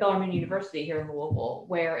Bellarmine University here in Louisville,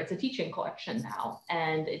 where it's a teaching collection now,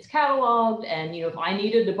 and it's cataloged. And if I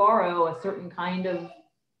needed to borrow a certain kind of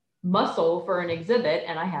mussel for an exhibit,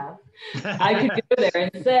 and I have, I could go there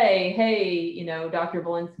and say, hey, Dr.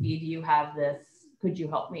 Belinsky, do you have this? Could you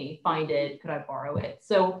help me find it? Could I borrow it?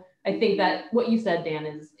 So I think that what you said, Dan,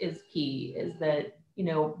 is key, is that,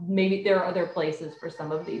 maybe there are other places for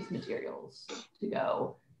some of these materials to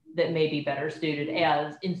go that may be better suited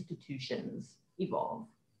as institutions evolve.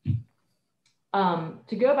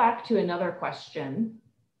 To go back to another question,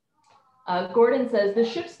 Gordon says, the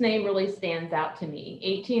ship's name really stands out to me.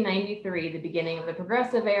 1893, the beginning of the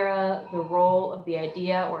progressive era, the role of the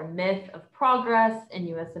idea or myth of progress in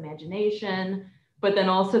US imagination, but then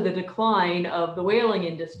also the decline of the whaling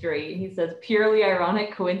industry. He says, purely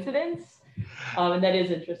ironic coincidence? And that is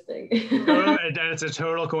interesting. It's a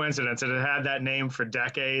total coincidence. It had had that name for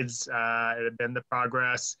decades. It had been the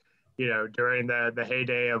progress, during the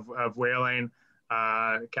heyday of whaling,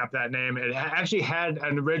 kept that name. It actually had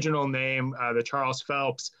an original name, the Charles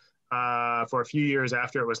Phelps, for a few years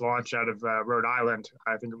after it was launched out of Rhode Island.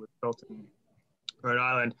 I think it was built in Rhode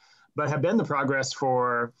Island, but had been the progress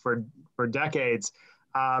for decades.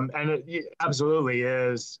 And it absolutely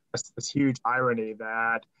is this huge irony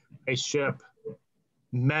that a ship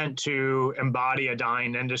meant to embody a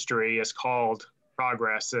dying industry is called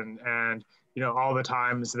progress and all the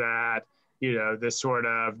times that this sort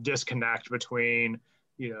of disconnect between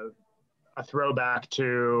a throwback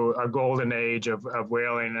to a golden age of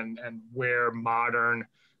whaling and where modern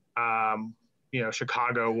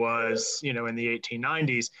Chicago was in the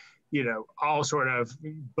 1890s, all sort of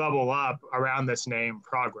bubble up around this name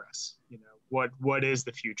progress. What is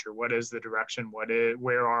the future? What is the direction?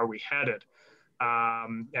 Where are we headed?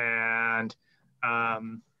 And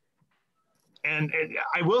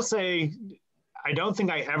I will say, I don't think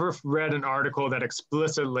I ever read an article that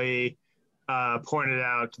explicitly pointed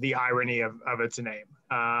out the irony of its name.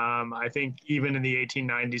 I think even in the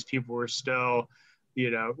 1890s, people were still,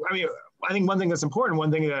 I think one thing that's important,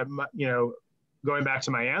 one thing that, going back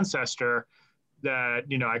to my ancestor that,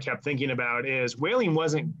 I kept thinking about is whaling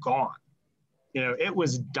wasn't gone. It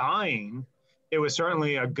was dying. It was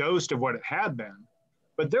certainly a ghost of what it had been.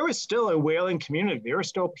 But there was still a whaling community. There were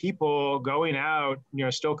still people going out,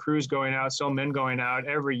 still crews going out, still men going out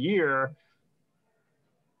every year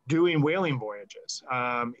doing whaling voyages,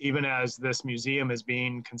 even as this museum is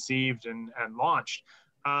being conceived and launched.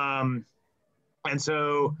 And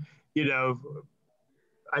so,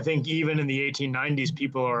 I think even in the 1890s,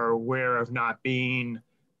 people are aware of not being,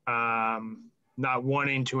 not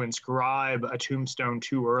wanting to inscribe a tombstone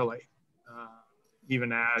too early.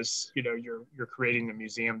 Even as you're creating a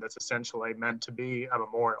museum that's essentially meant to be a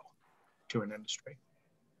memorial to an industry.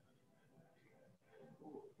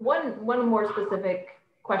 One more specific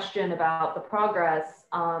question about the progress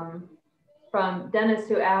from Dennis,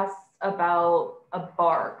 who asks about a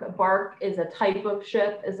bark. A bark is a type of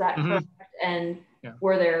ship, is that correct? And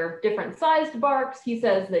were there different sized barks? He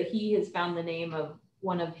says that he has found the name of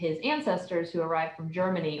one of his ancestors who arrived from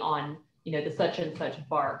Germany on the such and such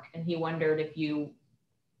bark, and he wondered if you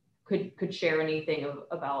could share anything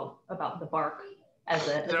about the bark as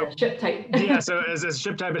a ship type. So as a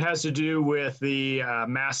ship type, it has to do with the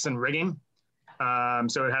masts and rigging.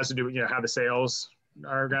 So it has to do with how the sails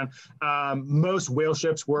are done. Most whale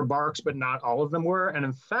ships were barks, but not all of them were. And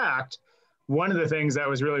in fact, one of the things that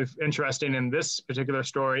was really interesting in this particular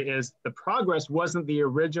story is the Progress wasn't the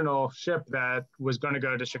original ship that was going to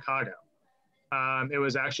go to Chicago. It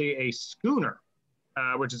was actually a schooner,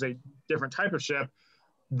 which is a different type of ship,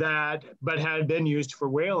 but had been used for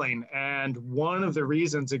whaling. And one of the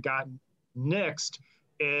reasons it got nixed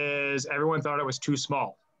is everyone thought it was too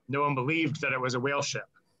small. No one believed that it was a whale ship.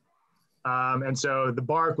 And so the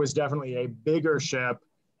bark was definitely a bigger ship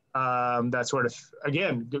that sort of,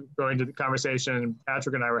 again, going to the conversation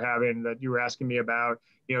Patrick and I were having that you were asking me about,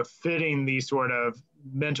 fitting these sort of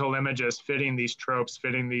mental images, fitting these tropes,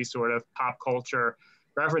 fitting these sort of pop culture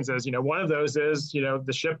references. One of those is,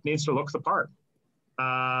 the ship needs to look the part.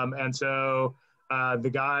 And so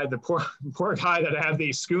the poor guy that had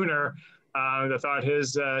the schooner that thought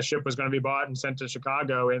his ship was going to be bought and sent to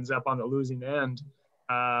Chicago ends up on the losing end.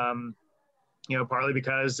 Partly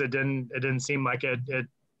because it didn't seem like it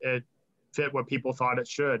fit what people thought it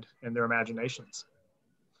should in their imaginations.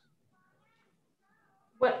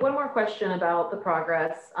 One more question about the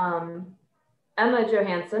Progress. Emma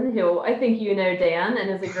Johansson, who I think Dan, and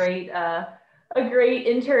is a great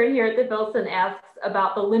intern here at the Filson, asks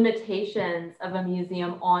about the limitations of a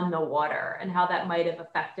museum on the water and how that might have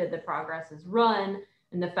affected the Progress's run,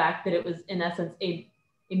 and the fact that it was in essence a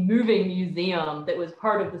moving museum that was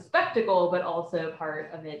part of the spectacle, but also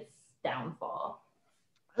part of its downfall.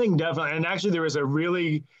 I think definitely, and actually there was a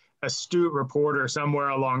really astute reporter somewhere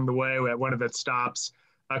along the way at one of its stops,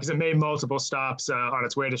 because it made multiple stops on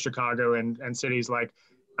its way to Chicago and cities like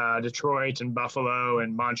Detroit and Buffalo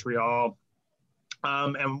and Montreal.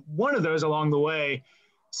 And one of those along the way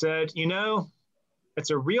said,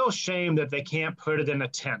 it's a real shame that they can't put it in a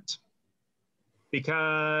tent,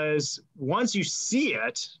 because once you see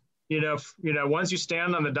it, once you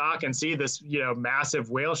stand on the dock and see this, massive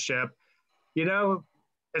whale ship,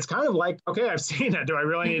 it's kind of like, okay, I've seen it. Do I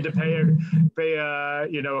really need to pay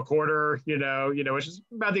a quarter, which is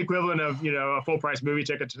about the equivalent of, a full price movie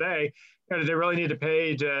ticket today. Do they really need to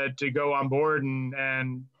pay to go on board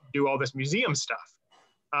and do all this museum stuff?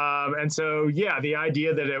 And so, the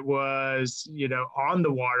idea that it was, on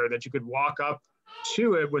the water, that you could walk up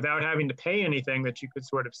to it without having to pay anything, that you could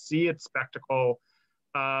sort of see its spectacle,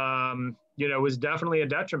 was definitely a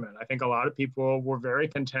detriment. I think a lot of people were very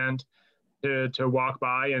content to walk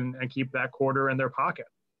by and keep that quarter in their pocket.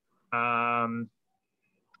 And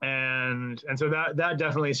so that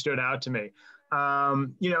definitely stood out to me.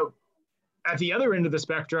 At the other end of the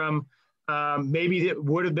spectrum, maybe it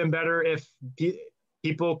would have been better if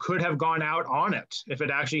people could have gone out on it, if it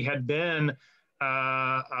actually had been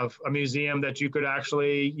of a museum that you could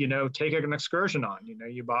actually, take an excursion on.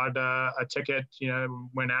 You bought a ticket,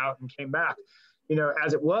 went out and came back.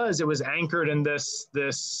 As it was anchored in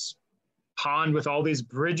this pond with all these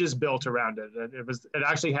bridges built around it. It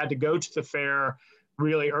actually had to go to the fair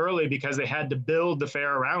really early because they had to build the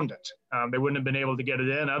fair around it. They wouldn't have been able to get it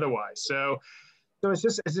in otherwise. So it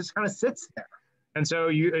just kind of sits there. And so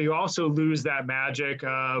you also lose that magic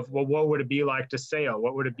of, well, what would it be like to sail?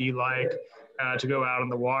 What would it be like to go out on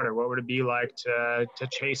the water? What would it be like to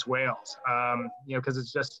chase whales? Because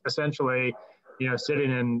it's just essentially,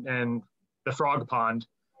 sitting in the frog pond,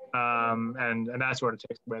 and that sort of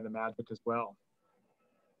takes away the magic as well.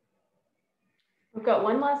 We've got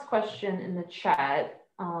one last question in the chat,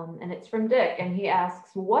 and it's from Dick, and he asks,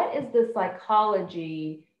 what is the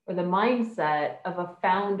psychology or the mindset of a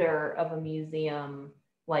founder of a museum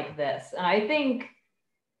like this? And I think,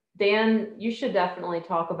 Dan, you should definitely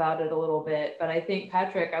talk about it a little bit, but I think,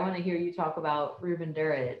 Patrick, I want to hear you talk about Reuben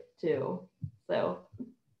Durrett too. So,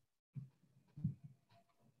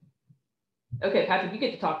 okay, Patrick, you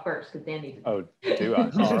get to talk first because Dan needs to. Oh, do I?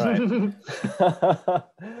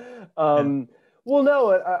 All right. Well,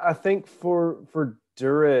 no, I think for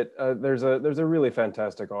Durrett, there's a really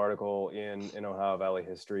fantastic article in Ohio Valley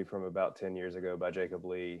History from about 10 years ago by Jacob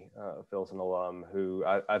Lee, a Filson alum, who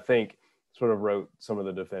I think sort of wrote some of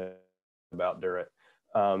the defense about Durrett.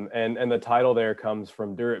 And the title there comes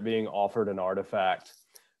from Durrett being offered an artifact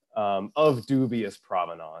of dubious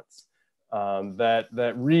provenance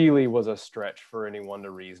that really was a stretch for anyone to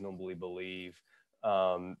reasonably believe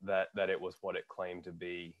that it was what it claimed to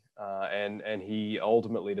be. And he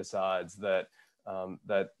ultimately decides that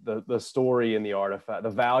the story in the artifact, the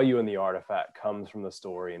value in the artifact comes from the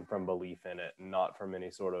story and from belief in it, and not from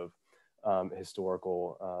any sort of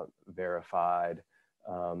historical verified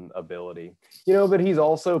ability. But he's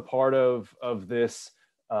also part of this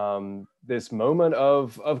this moment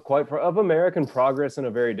of American progress in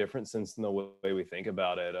a very different sense than the way we think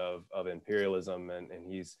about it, of imperialism, and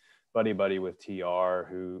he's buddy with TR,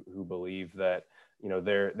 who believe that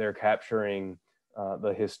they're capturing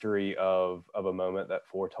the history of a moment that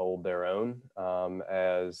foretold their own,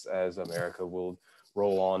 as America will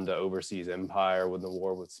roll on to overseas empire with the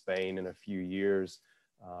war with Spain in a few years.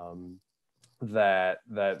 That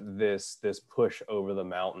this push over the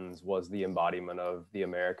mountains was the embodiment of the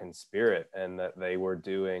American spirit, and that they were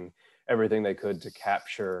doing everything they could to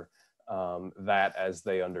capture that as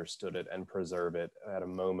they understood it and preserve it at a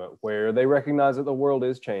moment where they recognize that the world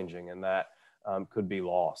is changing and that could be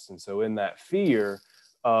lost. And so in that fear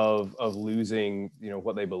of losing,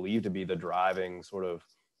 what they believe to be the driving sort of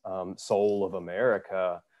soul of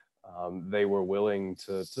America, they were willing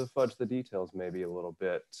to fudge the details maybe a little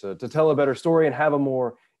bit to tell a better story and have a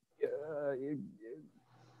more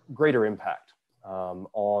greater impact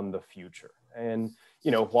on the future. And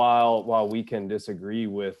while we can disagree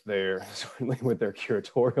with certainly with their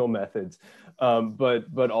curatorial methods,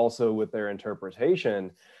 but also with their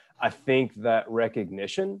interpretation, I think that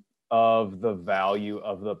recognition of the value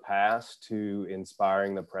of the past to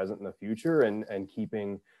inspiring the present and the future, and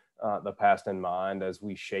keeping the past in mind as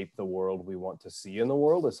we shape the world we want to see in the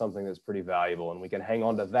world, is something that's pretty valuable, and we can hang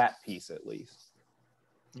on to that piece at least.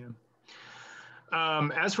 Yeah.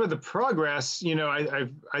 As for the progress, I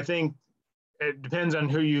think it depends on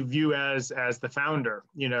who you view as the founder.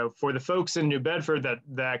 For the folks in New Bedford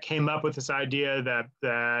that came up with this idea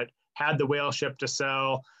that had the whale ship to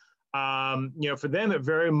sell, for them it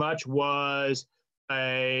very much was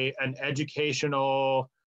an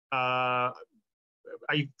educational.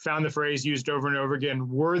 I found the phrase used over and over again,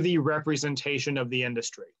 worthy representation of the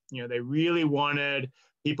industry. They really wanted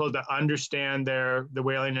people to understand the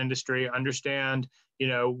whaling industry, understand,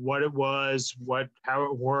 what it was, how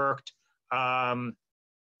it worked,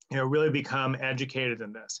 really become educated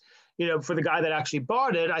in this. For the guy that actually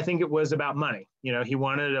bought it, I think it was about money. He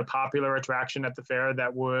wanted a popular attraction at the fair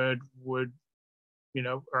that would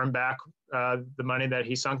earn back the money that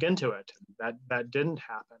he sunk into it. That didn't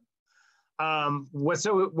happen.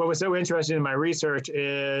 What was so interesting in my research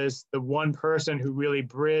is the one person who really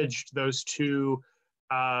bridged those two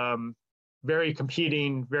very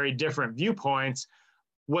competing, very different viewpoints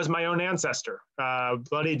was my own ancestor.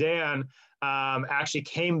 Bloody Dan actually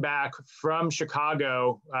came back from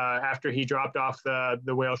Chicago after he dropped off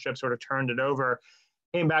the whale ship, sort of turned it over,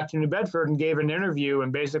 came back to New Bedford and gave an interview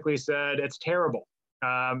and basically said, it's terrible.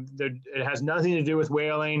 It has nothing to do with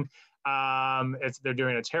whaling. They're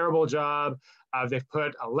doing a terrible job. They've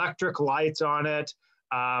put electric lights on it.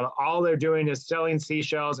 All they're doing is selling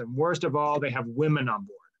seashells, and worst of all, they have women on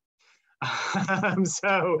board.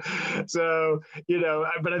 So, you know,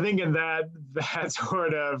 but I think in that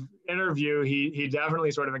sort of interview, he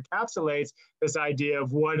definitely sort of encapsulates this idea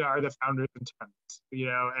of what are the founders' intents, you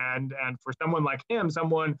know, and for someone like him,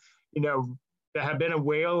 someone, you know, that had been a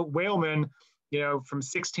whaleman, you know, from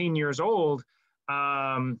 16 years old,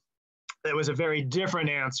 it was a very different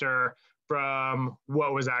answer from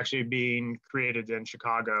what was actually being created in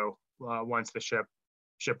Chicago once the ship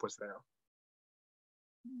was there.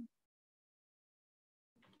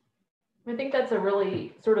 I think that's a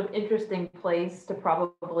really sort of interesting place to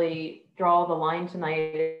probably draw the line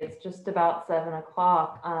tonight. It's just about 7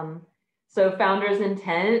 o'clock. So founders'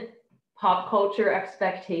 intent, pop culture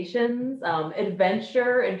expectations,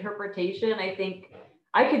 adventure, interpretation. I think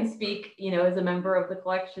I can speak, you know, as a member of the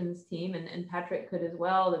collections team, and Patrick could as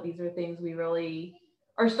well, that these are things we really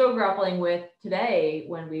are still grappling with today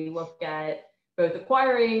when we look at both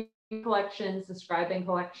acquiring collections, describing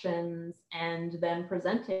collections, and then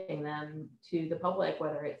presenting them to the public,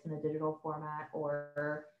 whether it's in a digital format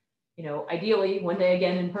or, you know, ideally one day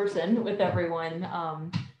again in person with everyone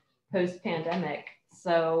post-pandemic.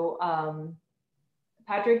 So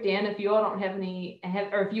Patrick, Dan, if you all don't have any,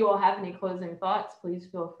 or if you all have any closing thoughts, please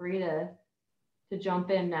feel free to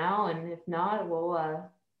jump in now. And if not, we'll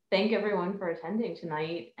thank everyone for attending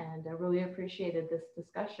tonight. And I really appreciated this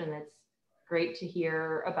discussion. It's great to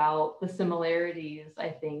hear about the similarities, I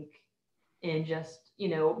think, in just, you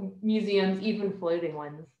know, museums, even floating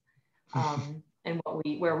ones, and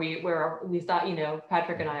where at least, you know,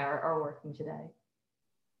 Patrick and I are working today.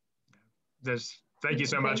 Thank you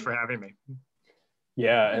so much for having me.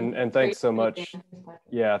 Yeah, and thanks so much.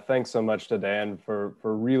 Yeah, thanks so much to Dan for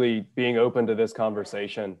really being open to this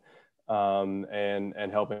conversation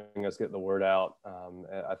and helping us get the word out.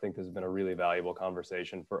 I think this has been a really valuable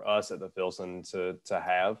conversation for us at the Filson to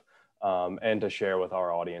have and to share with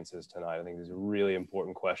our audiences tonight. I think these are really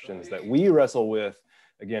important questions that we wrestle with,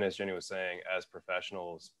 again, as Jenny was saying, as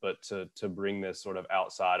professionals, but to bring this sort of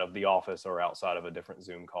outside of the office or outside of a different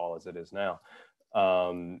Zoom call as it is now.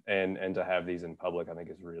 And to have these in public, I think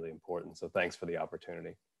is really important. So thanks for the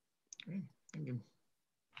opportunity. Great. Thank you.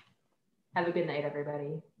 Have a good night,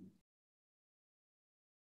 everybody.